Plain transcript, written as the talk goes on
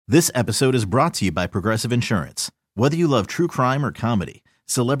This episode is brought to you by Progressive Insurance. Whether you love true crime or comedy,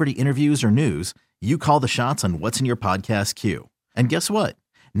 celebrity interviews or news, you call the shots on what's in your podcast queue. And guess what?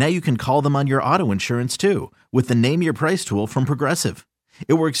 Now you can call them on your auto insurance too with the Name Your Price tool from Progressive.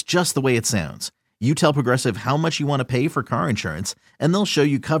 It works just the way it sounds. You tell Progressive how much you want to pay for car insurance, and they'll show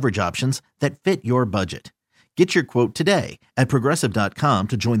you coverage options that fit your budget. Get your quote today at Progressive.com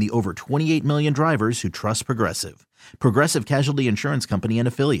to join the over 28 million drivers who trust Progressive. Progressive Casualty Insurance Company and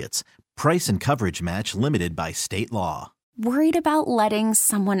Affiliates. Price and coverage match limited by state law. Worried about letting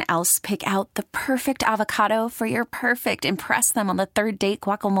someone else pick out the perfect avocado for your perfect impress them on the third date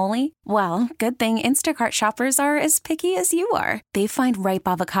guacamole? Well, good thing Instacart shoppers are as picky as you are. They find ripe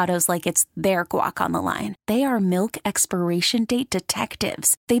avocados like it's their guac on the line. They are milk expiration date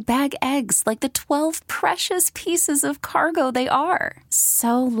detectives. They bag eggs like the 12 precious pieces of cargo they are.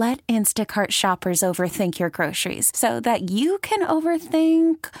 So let Instacart shoppers overthink your groceries so that you can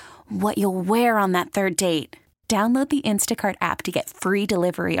overthink what you'll wear on that third date. Download the Instacart app to get free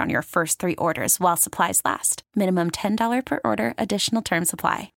delivery on your first 3 orders while supplies last. Minimum $10 per order. Additional terms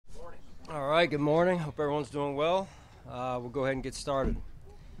apply. All right, good morning. Hope everyone's doing well. We'll go ahead and get started.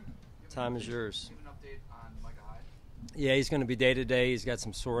 Time is yours. Give an update on Micah Hyde. Yeah, he's going to be day-to-day. He's got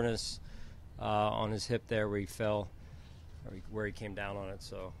some soreness on his hip there where he fell, or where he came down on it.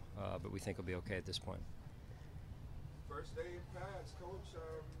 So, but we think he'll be okay at this point. First day in pads, Coach.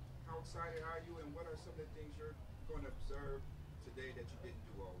 How excited are you, and what are some of the things you're going to observe today that you didn't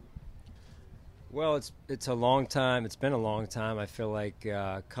do all week? Well, it's a long time. It's been a long time. I feel like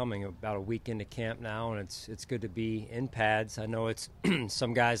coming about a week into camp now, and it's good to be in pads. I know it's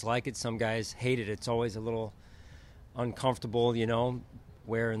some guys like it, some guys hate it. It's always a little uncomfortable,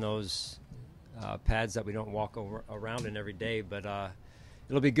 wearing those pads that we don't walk around in every day. But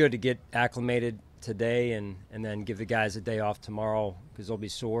it'll be good to get acclimated today and then give the guys a day off tomorrow because they'll be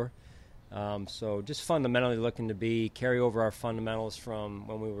sore. So just fundamentally looking to carry over our fundamentals from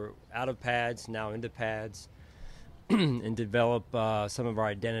when we were out of pads, now into pads, and develop some of our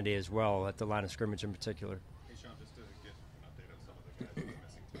identity as well at the line of scrimmage in particular. Hey, Sean, just to get an update on some of the guys that are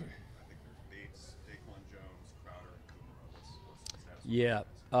missing today. I think there's Bates, Daquan Jones, Crowder, and Kumaro. What's the status? Yeah,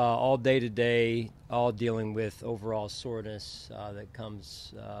 all day-to-day, all dealing with overall soreness that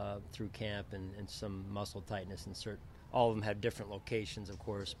comes through camp and some muscle tightness. And all of them have different locations, of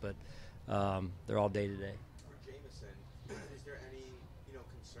course, but they're all day-to-day. For Jamison, is there any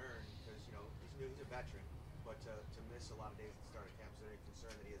concern because he's a veteran, but to miss a lot of days at the start of camp, is there any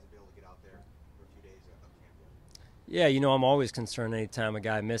concern that he hasn't been able to get out there for a few days of camp yet? Yeah, I'm always concerned anytime a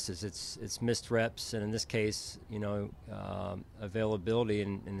guy misses. It's missed reps, and in this case, availability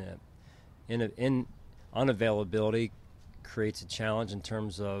and unavailability creates a challenge in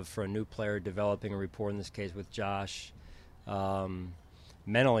terms of for a new player developing a rapport. In this case with Josh.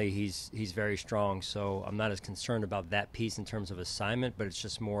 Mentally, he's very strong, so I'm not as concerned about that piece in terms of assignment, but it's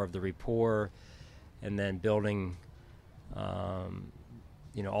just more of the rapport and then building,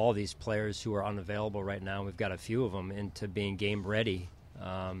 all these players who are unavailable right now. We've got a few of them into being game ready.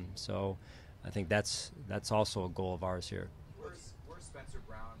 So I think that's also a goal of ours here. Where's Spencer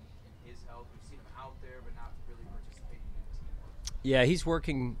Brown in his health? We've seen him out there, but not really participating in teamwork. Yeah, he's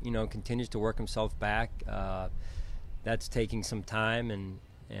working, continues to work himself back. That's taking some time,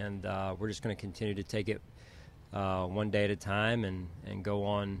 and we're just going to continue to take it one day at a time and go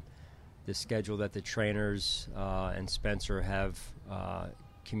on the schedule that the trainers and Spencer have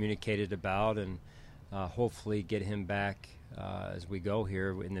communicated about, and hopefully get him back as we go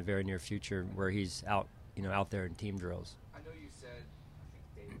here in the very near future where he's out there in team drills. I know you said, I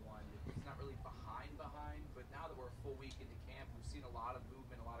think day one, he's not really behind, but now that we're a full week into camp, we've seen a lot of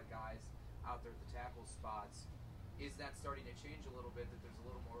movement, a lot of guys out there at the tackle spots. Is that starting to change a little bit, that there's a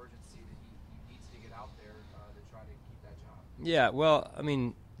little more urgency that he needs to get out there to try to keep that job? Yeah, well,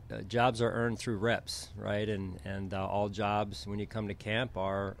 jobs are earned through reps, right? And all jobs, when you come to camp,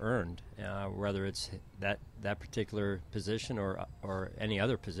 are earned, whether it's that particular position or any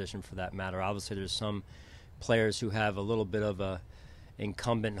other position for that matter. Obviously, there's some players who have a little bit of a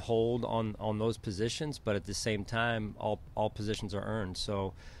incumbent hold on those positions, but at the same time, all positions are earned.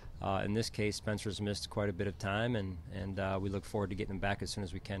 So in this case, Spencer's missed quite a bit of time, and we look forward to getting him back as soon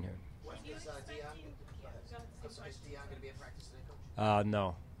as we can here. Is Dion going to be at practice today, Coach?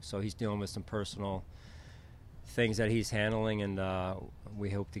 No. So he's dealing with some personal things that he's handling, and we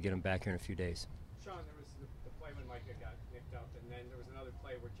hope to get him back here in a few days. Sean, there was the play when Micah got nicked up, and then there was another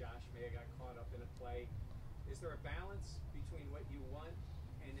play where Josh may have got caught up in a play. Is there a balance between what you want,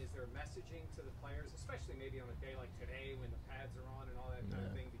 and is there messaging to the players, especially maybe on a day like today when the pads are on and all that kind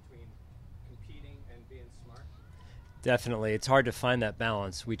of thing, between competing and being smart? Definitely. It's hard to find that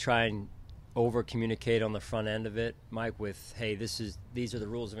balance. We try and over-communicate on the front end of it, Mike, with, hey, these are the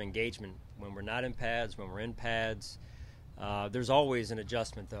rules of engagement. When we're not in pads, when we're in pads, there's always an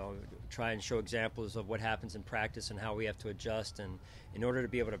adjustment, though. Try and show examples of what happens in practice and how we have to adjust. And in order to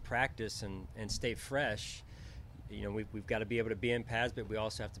be able to practice and stay fresh, you know, we've got to be able to be in pads, but we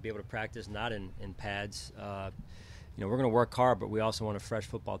also have to be able to practice not in pads. You know, we're going to work hard, but we also want a fresh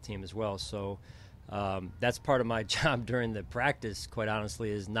football team as well. So that's part of my job during the practice, quite honestly,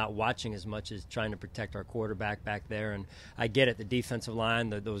 is not watching as much as trying to protect our quarterback back there. And I get it, the defensive line,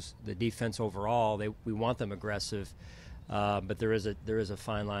 the defense overall, we want them aggressive, but there is a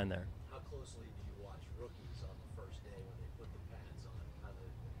fine line there. How closely do you watch rookies on the first day when they put the pads on,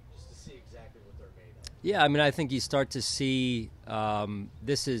 just to see exactly what they're made of? Yeah, I mean, I think you start to see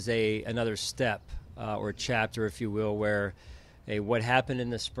this is another step or chapter, if you will, where what happened in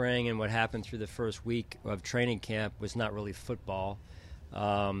the spring and what happened through the first week of training camp was not really football.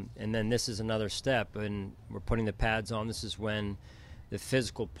 And then this is another step, and we're putting the pads on. This is when the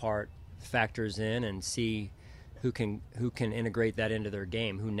physical part factors in and see who can integrate that into their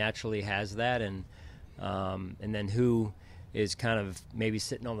game, who naturally has that, and then who is kind of maybe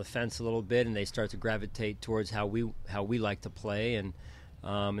sitting on the fence a little bit, and they start to gravitate towards how we like to play, and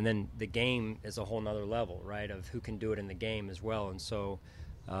then the game is a whole nother level, right, of who can do it in the game as well. And so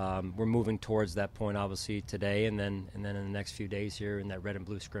we're moving towards that point, obviously, today, and then in the next few days here in that red and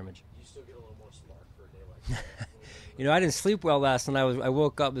blue scrimmage. You still get a little more smart for a day like that. You know, I didn't sleep well last night. I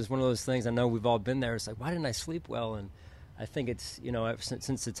woke up. It was one of those things. I know we've all been there. It's like, why didn't I sleep well? And I think it's, you know,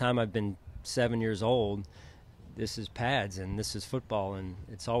 since the time I've been 7 years old, this is pads and this is football, and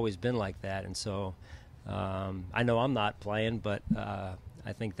it's always been like that. And so I know I'm not playing, but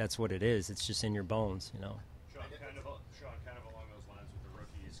I think that's what it is. It's just in your bones, you know. Sean, kind of along those lines with the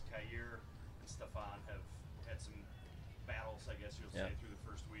rookies, Kaiir and Stefan have had some battles, I guess you'll say, through the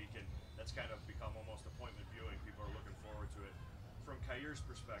first week, and that's kind of become almost appointment viewing. People are looking forward to it. From Kair's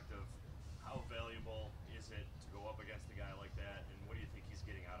perspective, how valuable is it to go up against a guy like that, and what do you think he's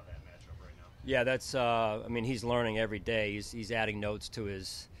getting out of that matchup right now? Yeah, that's. I mean, he's learning every day. He's adding notes to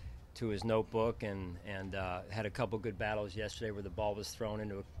his notebook, and had a couple good battles yesterday where the ball was thrown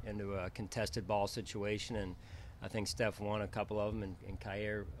into a contested ball situation, and I think Steph won a couple of them, and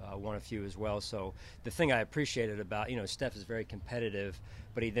Kaiir won a few as well. So the thing I appreciated about, you know, Steph is very competitive,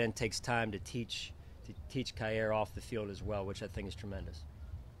 but he then takes time to teach Kaiir off the field as well, which I think is tremendous.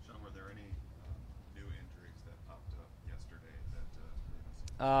 Sean, were there any new injuries that popped up yesterday that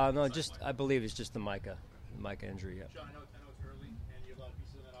I believe it's just the Micah injury. Yeah. Sean, I know it's early, and you have a lot of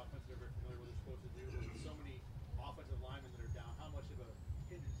pieces in that offense that are very familiar with what they're supposed to do. With so many offensive linemen that are down, how much of a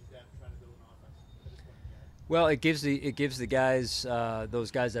hindrance is that trying to build an offense at this point in the game? Well, it gives the guys, those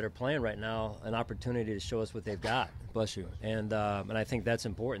guys that are playing right now, an opportunity to show us what they've got. Bless you. And I think that's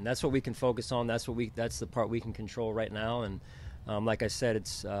important. That's what we can focus on. That's the part we can control right now. And like I said,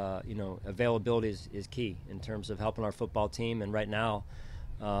 it's you know, availability is key in terms of helping our football team. And right now,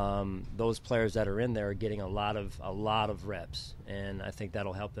 those players that are in there are getting a lot of reps, and I think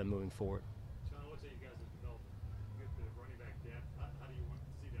that'll help them moving forward. John, I want to say you guys have developed the running back depth. How do you want to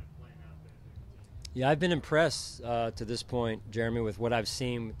see that playing out there? Yeah, I've been impressed to this point, Jeremy, with what I've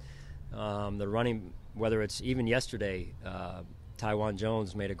seen. The running, whether it's even yesterday, Taiwan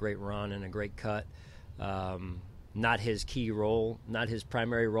Jones made a great run and a great cut. Not his key role, not his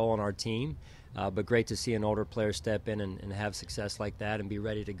primary role on our team, but great to see an older player step in and have success like that and be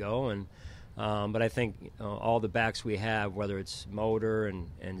ready to go. And but I think all the backs we have, whether it's Motor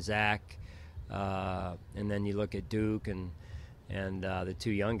and Zach, and then you look at Duke and the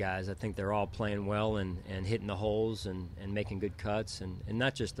two young guys, I think they're all playing well and hitting the holes and making good cuts, and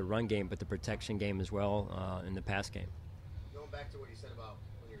not just the run game, but the protection game as well in the pass game. Going back to what you said about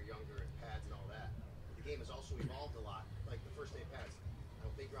when you were younger and pads and all that, the game has also evolved a lot. Like the first day of pads, I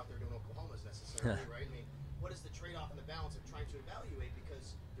don't think you're out there doing Oklahomas necessarily, right? I mean, what is the trade-off and the balance of trying to evaluate,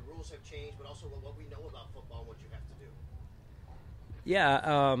 because the rules have changed, but also what we know about football and what you have to do?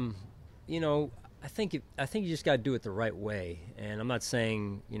 Yeah, you know, I think you just got to do it the right way. And I'm not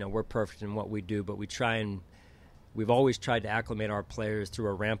saying, you know, we're perfect in what we do, but we've always tried to acclimate our players through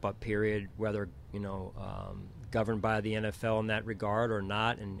a ramp-up period, whether, you know, governed by the NFL in that regard or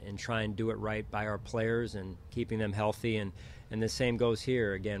not, and try and do it right by our players and keeping them healthy. And the same goes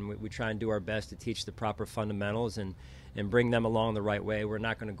here. Again, we try and do our best to teach the proper fundamentals and bring them along the right way. We're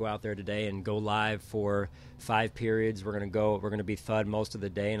not going to go out there today and go live for 5 periods. We're going to be thud most of the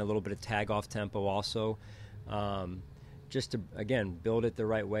day and a little bit of tag-off tempo also, just to, again, build it the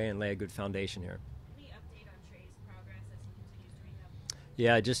right way and lay a good foundation here. Any update on Trey's progress as he continues to rehab?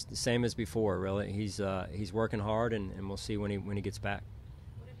 Yeah, just the same as before. Really, he's working hard, and we'll see when he gets back.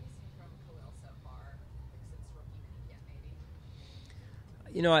 What have you seen from Khalil so far, since rookie minicamp,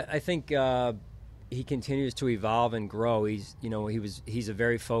 maybe? You know, I think he continues to evolve and grow. He's a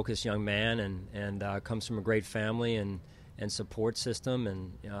very focused young man, and comes from a great family and support system,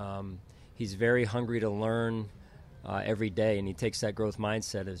 and he's very hungry to learn every day, and he takes that growth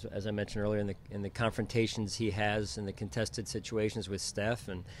mindset, as I mentioned earlier, in the confrontations he has in the contested situations with Steph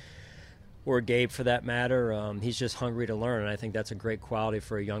or Gabe, for that matter. He's just hungry to learn, and I think that's a great quality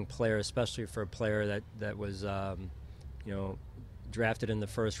for a young player, especially for a player that was drafted in the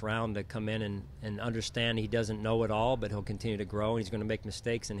first round, to come in and understand he doesn't know it all, but he'll continue to grow, and he's going to make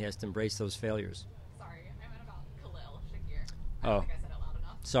mistakes, and he has to embrace those failures. Sorry, I meant about Khalil Shakir. I Oh. don't think I said it loud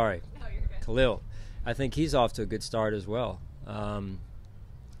enough. Sorry. No, you're good. Khalil, I think he's off to a good start as well. Being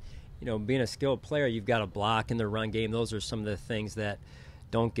a skilled player, you've got to block in the run game. Those are some of the things that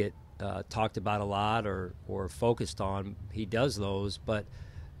don't get talked about a lot or focused on. He does those, but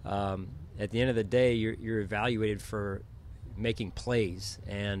at the end of the day, you're evaluated for making plays.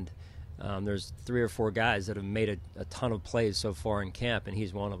 And there's 3 or 4 guys that have made a ton of plays so far in camp, and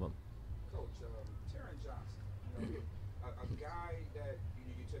he's one of them. Coach, Taron Johnson, a guy that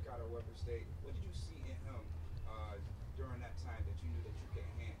you took out of Weber State. What did you see in him during that time that you knew that you could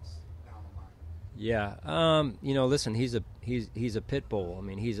enhance down the line? Yeah. Listen, he's a pit bull. I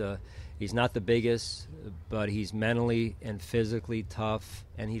mean, he's not the biggest, but he's mentally and physically tough,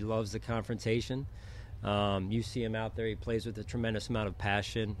 and he loves the confrontation. You see him out there, he plays with a tremendous amount of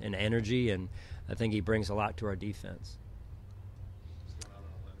passion and energy, and I think he brings a lot to our defense. What's going on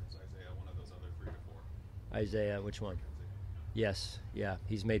Leonard's Isaiah, one of those other 3 to 4? Isaiah, which one? Yes, yeah,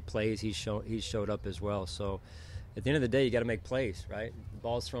 he's made plays. He's showed up as well. So at the end of the day, you got to make plays, right? The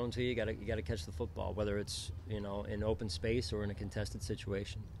ball's thrown to you, you got to catch the football, whether it's in open space or in a contested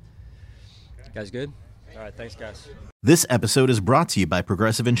situation. Okay. Guys, good? All right, thanks, guys. This episode is brought to you by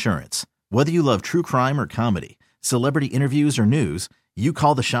Progressive Insurance. Whether you love true crime or comedy, celebrity interviews or news, you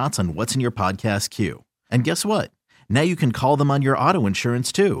call the shots on what's in your podcast queue. And guess what? Now you can call them on your auto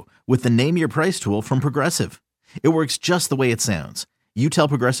insurance too, with the Name Your Price tool from Progressive. It works just the way it sounds. You tell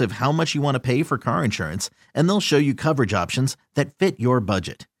Progressive how much you want to pay for car insurance, and they'll show you coverage options that fit your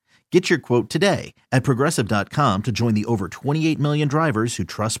budget. Get your quote today at Progressive.com to join the over 28 million drivers who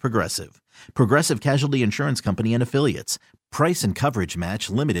trust Progressive. Progressive Casualty Insurance Company and Affiliates. Price and coverage match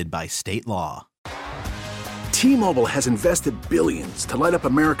limited by state law. T-Mobile has invested billions to light up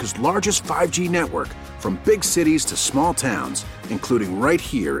America's largest 5G network, from big cities to small towns, including right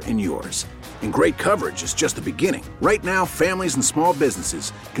here in yours. And great coverage is just the beginning. Right now, families and small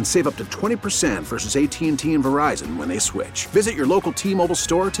businesses can save up to 20% versus AT&T and Verizon when they switch. Visit your local T-Mobile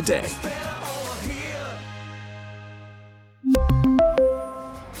store today.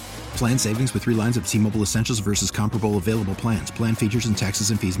 Plan savings with 3 lines of T-Mobile Essentials versus comparable available plans. Plan features and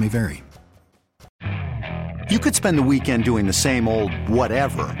taxes and fees may vary. You could spend the weekend doing the same old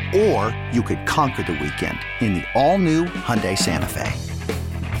whatever, or you could conquer the weekend in the all-new Hyundai Santa Fe.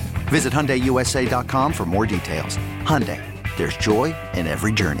 Visit HyundaiUSA.com for more details. Hyundai, there's joy in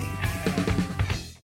every journey.